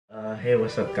Hey,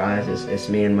 what's up, guys? It's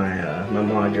me and my my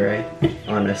Madre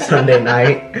on a Sunday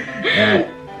night at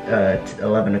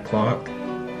 11 o'clock.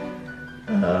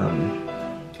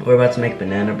 We're about to make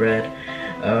banana bread.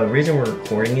 Reason we're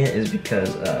recording it is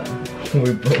because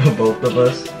both of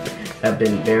us have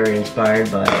been very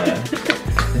inspired by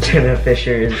Jenna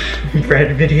Fischer's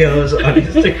bread videos on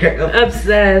Instagram.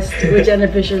 Obsessed with Jenna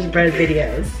Fischer's bread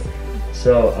videos.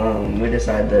 So we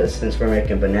decided that since we're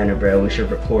making banana bread, we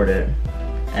should record it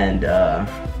and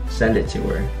send it to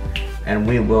her. And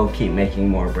we will keep making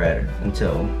more bread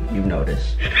until you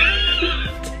notice.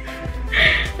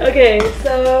 Okay,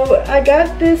 so I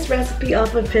got this recipe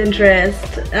off of Pinterest,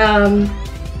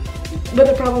 but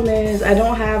the problem is I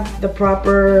don't have the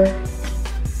proper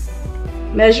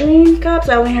measuring cups.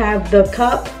 I only have the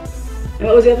cup. And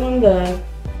what was the other one? The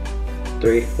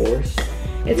 3/4.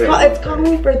 It's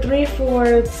calling for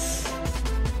 3/4.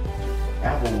 I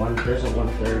have there's a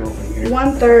 1/3 over here.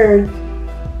 1/3.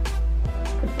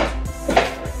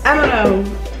 I don't know.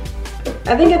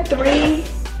 I think a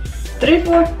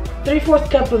 3/4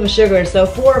 cup of sugar. So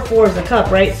 4 is a cup,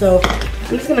 right? So I'm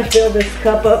just gonna fill this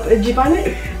cup up. Did you find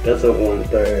it? That's a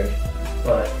 1/3,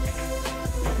 but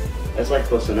that's like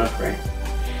close enough, right?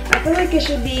 I feel like it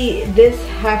should be this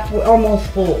half, almost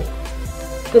full.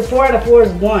 Because 4 out of 4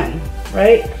 is 1,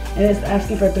 right? And it's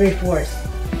asking for 3/4.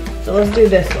 So let's do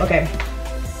this. Okay.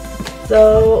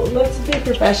 So let's be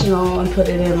professional and put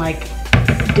it in like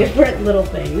different little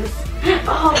things.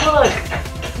 Oh look,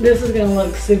 this is gonna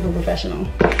look super professional.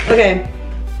 Okay,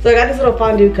 so I got these little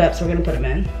fondue cups. We're gonna put them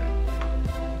in.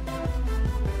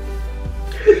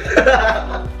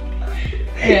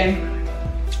 Okay,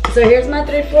 so here's my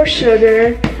 3/4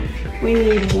 sugar. We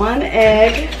need 1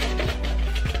 egg,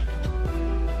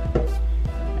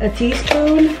 a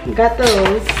teaspoon, got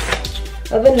those,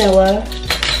 of vanilla,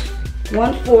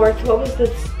 1/4, what was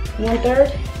this, 1/3?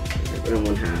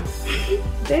 1/2.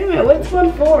 Damn it, what's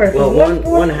 1/4? Well,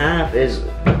 1/2 is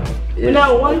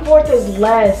no, 1/4 is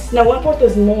less. No, 1/4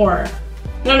 is more.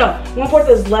 No, 1/4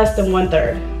 is less than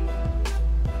 1/3.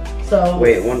 So.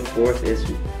 Wait, 1/4 is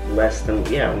less than,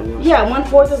 yeah.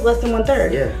 1/4 is less than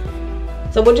 1/3. Yeah.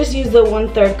 So we'll just use the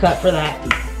 1/3 cup for that.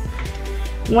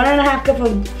 1.5 cup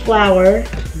of flour,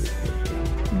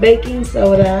 baking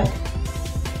soda,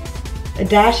 a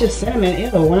dash of cinnamon.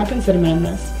 Ew, we're not putting cinnamon in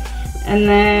this. And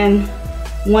then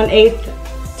 1/8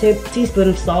 teaspoon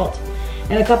of salt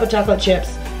and a cup of chocolate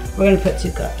chips. We're gonna put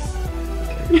 2 cups.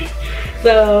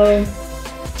 So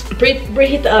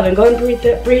preheat the oven. Go ahead and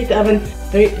preheat the oven.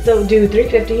 So do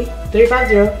 350,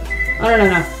 350. Oh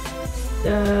no.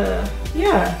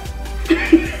 Yeah.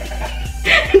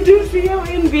 Do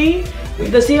CONV.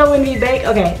 The CONV bake.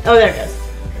 Okay. Oh, there it goes.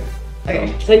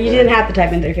 Okay. So you didn't have to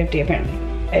type in 350 apparently.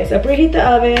 Okay. So preheat the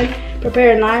oven.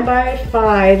 Prepare a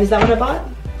 9x5. Is that what I bought?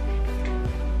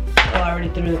 Oh, I already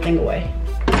threw the thing away.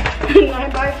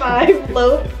 9x5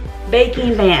 loaf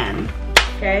baking pan.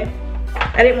 Okay.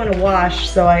 I didn't want to wash,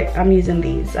 so I'm using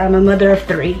these. I'm a mother of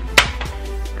 3.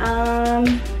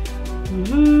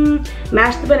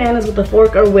 Mash the bananas with a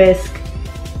fork or whisk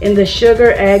in the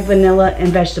sugar, egg, vanilla, and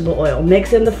vegetable oil.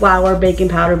 Mix in the flour, baking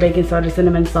powder, baking soda,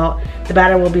 cinnamon, salt. The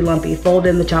batter will be lumpy. Fold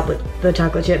in the chocolate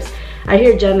chips. I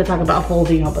hear Jenna talk about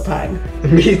folding all the time.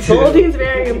 Me too. Folding is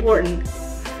very important.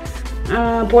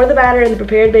 Pour the batter in the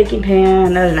prepared baking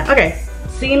pan. Okay,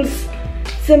 seems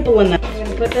simple enough. I'm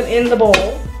gonna put them in the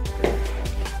bowl.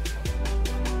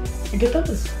 Get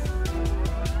those.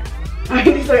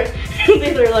 These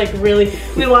are like really.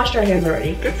 We washed our hands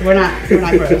already, so we're not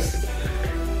gross.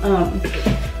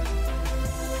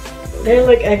 They're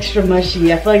like extra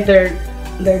mushy. I feel like they're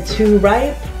too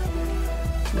ripe.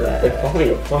 They're falling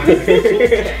apart.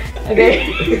 Okay.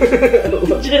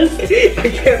 Don't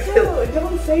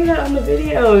say that on the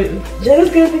video. Jenna's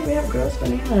gonna think we have gross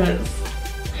bananas.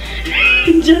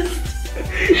 just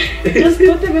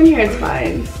put them in here, it's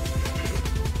fine.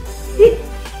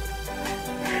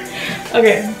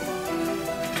 Okay.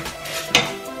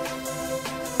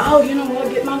 Oh, you know what?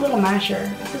 Get my little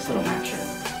masher. It's this little masher.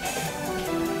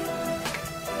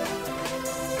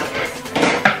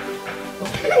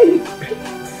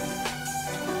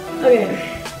 Okay.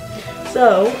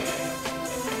 So,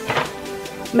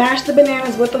 mash the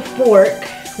bananas with a fork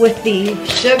with the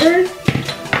sugar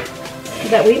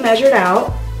that we measured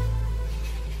out.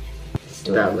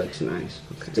 That looks nice.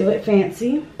 Okay. Do it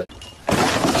fancy.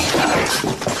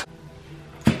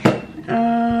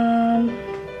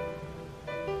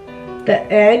 The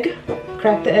egg,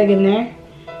 crack the egg in there.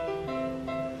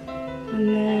 And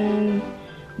then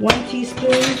 1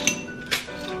 teaspoon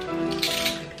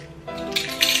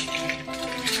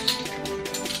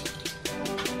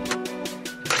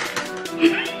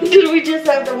Did we just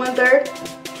have the 1/3?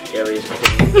 Yeah, we just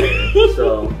have the 1/3.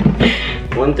 So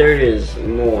 1/3 is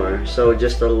more, so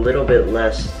just a little bit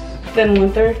less. Then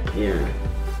 1/3? Yeah.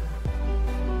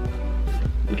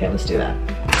 Okay, let's do that.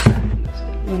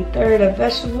 1/3 of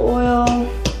vegetable oil.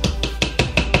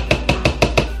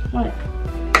 What?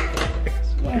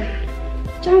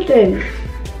 Jonathan,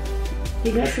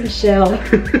 you got some shell.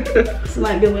 This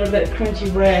might be a little bit crunchy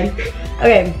bread.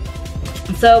 Okay,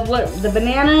 so what, the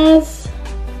bananas,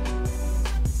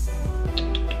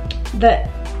 the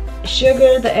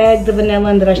sugar, the egg, the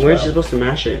vanilla, and the vegetable Where oil. are you supposed to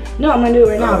mash it? No, I'm gonna do it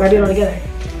right now. I gotta do it all together.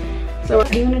 So,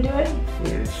 are you gonna do it?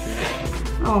 Yeah,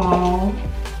 sure. Aww.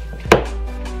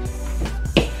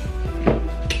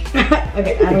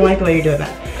 Okay, I don't like the way you're doing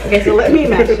that. Okay, so let me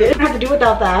mash it. I have to do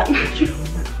without that.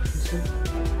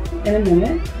 In a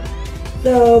minute.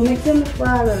 So mix in the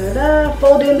flour,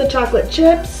 fold in the chocolate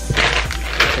chips.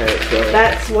 Okay, so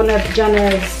That's one of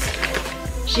Jenna's,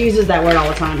 she uses that word all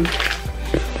the time.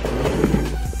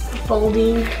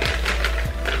 Folding.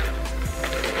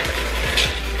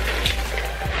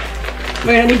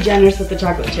 We're gonna be generous with the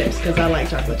chocolate chips because I like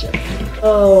chocolate chips.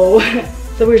 Oh,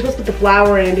 so we were supposed to put the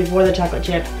flour in before the chocolate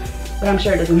chip, but I'm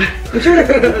sure it doesn't matter. I'm sure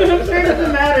it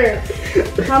doesn't matter.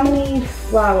 How many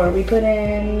flour? We put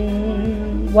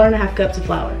in 1.5 cups of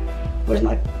flour. Where's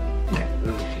my, okay.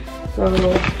 So,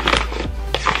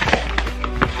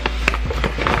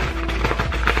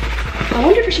 I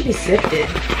wonder if it should be sifted.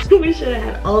 We should have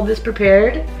had all of this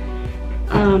prepared.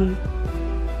 No,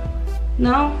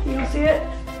 you don't see it?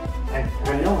 I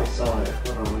know I saw it.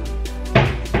 Hold on.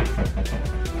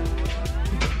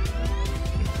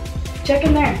 Check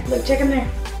in there. Look, check in there.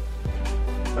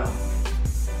 Oh.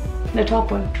 The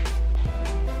top one.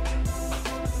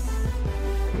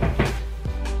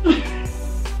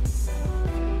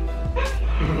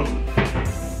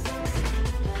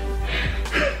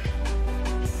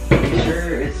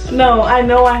 Sure, it's. No, I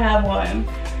know I have one.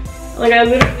 Like, I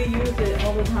literally use it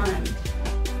all the time.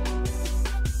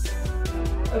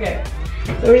 Okay,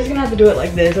 so we're just gonna have to do it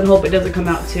like this and hope it doesn't come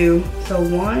out too. So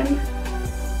 1.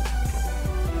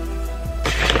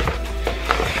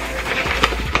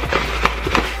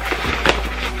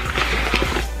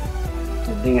 I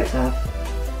think it's half.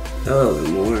 A little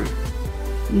bit more.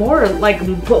 More, like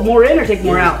put more in or take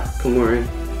more out? Put more in.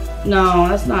 No,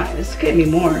 that's not, this could be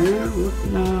more. No.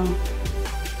 No,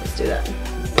 let's do that.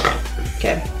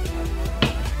 Okay,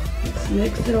 let's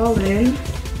mix it all in.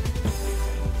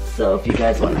 So if you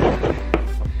guys want to,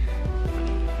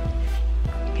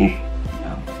 here.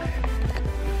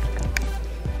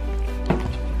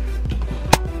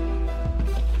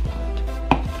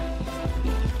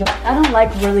 I don't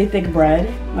like really thick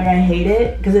bread. Like, I hate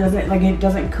it because it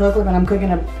doesn't cook like when I'm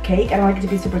cooking a cake. I don't like it to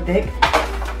be super thick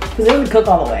because it would cook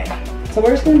all the way. So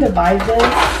we're just gonna divide this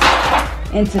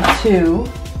into 2.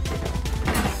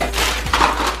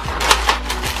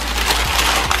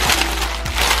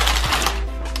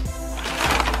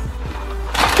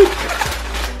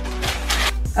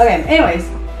 Okay, anyways,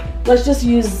 let's just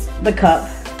use the cup.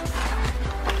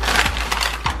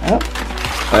 Oh.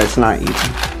 But it's not easy.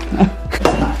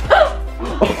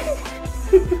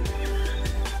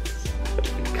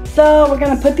 So we're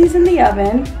gonna put these in the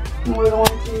oven. And we're going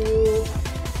to,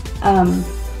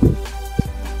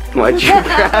 Why'd you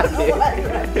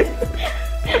grab it?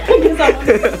 Because I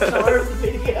wanted to start the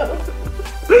video.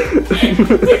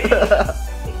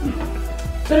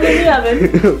 Put it in the oven.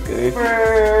 Okay.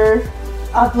 For,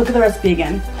 I'll have to look at the recipe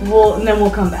again. And then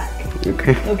we'll come back.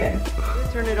 Okay. Okay.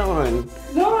 Turn it on.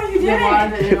 No, you didn't.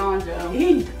 Why is it on, Joe?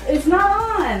 It's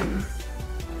not on.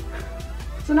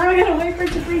 So now we gotta wait for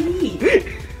it to preheat.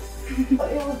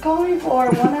 It was calling for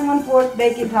 1 1/4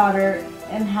 baking powder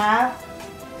and 1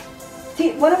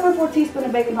 1/4 teaspoon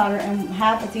of baking powder and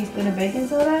 1/2 teaspoon of baking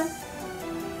soda.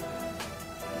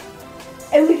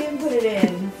 And we didn't put it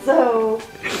in. So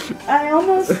I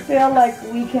almost feel like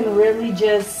we can really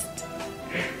just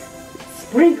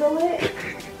sprinkle it.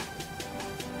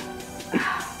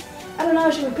 I don't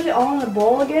know, should we put it all in a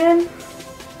bowl again?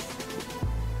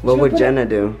 What would Jenna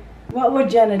do? What would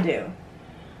Jenna do?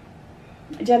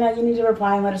 Jenna, you need to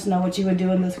reply and let us know what you would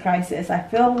do in this crisis. I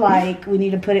feel like we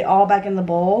need to put it all back in the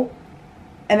bowl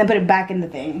and then put it back in the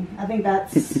thing. I think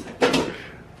that's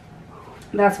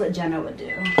what Jenna would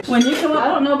do. When you come up, I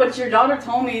don't know, but your daughter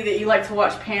told me that you like to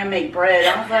watch Pam make bread.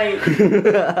 I was like, from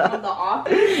The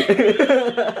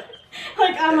Office?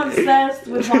 Like, I'm obsessed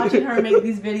with watching her make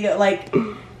these videos. Like,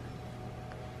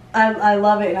 I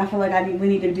love it, and I feel like we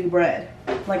need to do bread.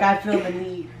 Like, I feel the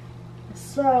need.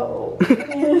 So, it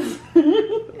is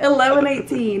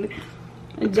 11:18.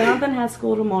 Jonathan has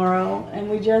school tomorrow, and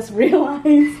we just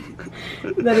realized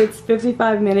that it's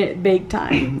 55-minute bake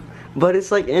time. But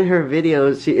it's like in her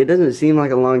videos, it doesn't seem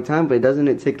like a long time, but doesn't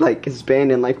it take like a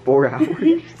span in like 4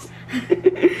 hours?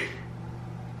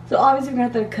 So obviously we're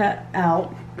gonna have to cut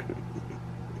out,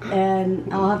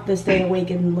 and I'll have to stay awake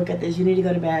and look at this. You need to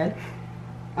go to bed.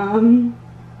 We'll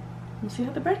see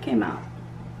how the bread came out.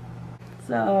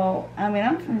 So, I mean,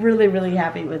 I'm really, really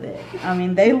happy with it. I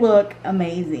mean, they look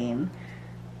amazing.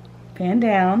 Pan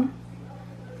down.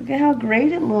 Look at how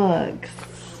great it looks.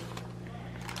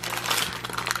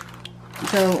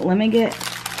 So, let me get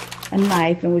a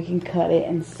knife and we can cut it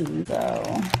and see. So,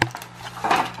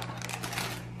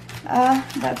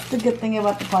 that's the good thing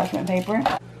about the parchment paper.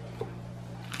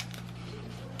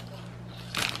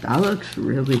 That looks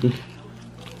really...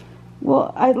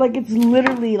 Well, it's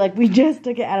literally like we just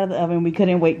took it out of the oven. We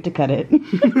couldn't wait to cut it.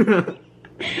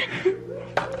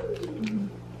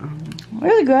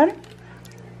 Really good.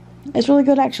 It's really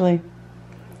good, actually.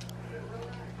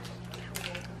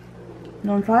 You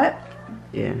want to try it?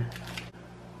 Yeah.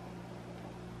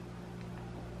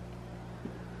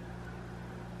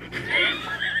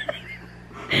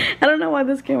 I don't know why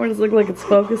this camera doesn't look like it's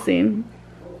focusing.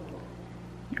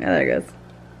 Yeah, there it goes.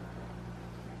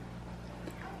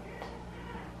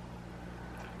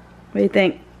 What do you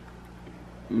think?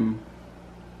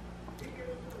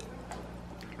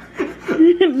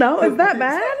 No, is that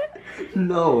bad?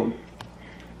 No.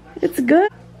 It's good.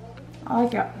 I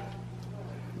like it.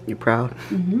 You proud?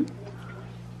 Mm-hmm.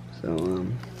 So,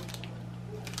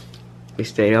 we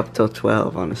stayed up till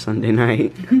 12 on a Sunday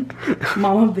night.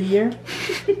 Mom of the year.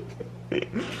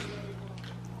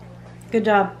 Good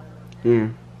job. Yeah.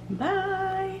 Bye.